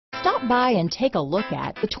Stop by and take a look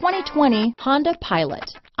at the 2020 Honda Pilot.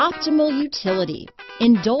 Optimal utility,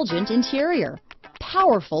 indulgent interior,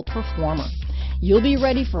 powerful performer. You'll be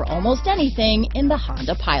ready for almost anything in the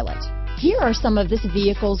Honda Pilot. Here are some of this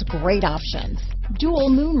vehicle's great options: dual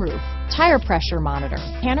moonroof, tire pressure monitor,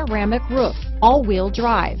 panoramic roof, all-wheel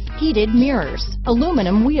drive, heated mirrors,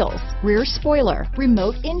 aluminum wheels, rear spoiler,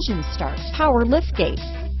 remote engine start, power liftgate.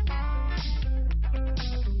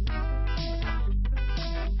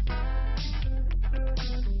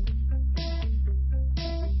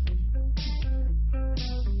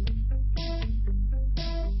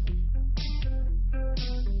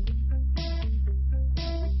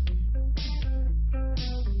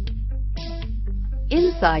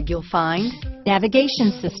 Inside you'll find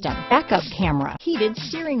Navigation system, backup camera, heated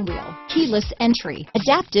steering wheel, keyless entry,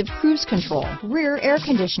 adaptive cruise control, rear air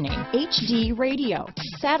conditioning, HD radio,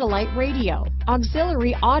 satellite radio,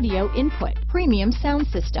 auxiliary audio input, premium sound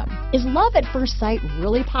system. Is love at first sight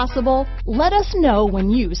really possible? Let us know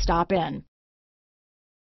when you stop in.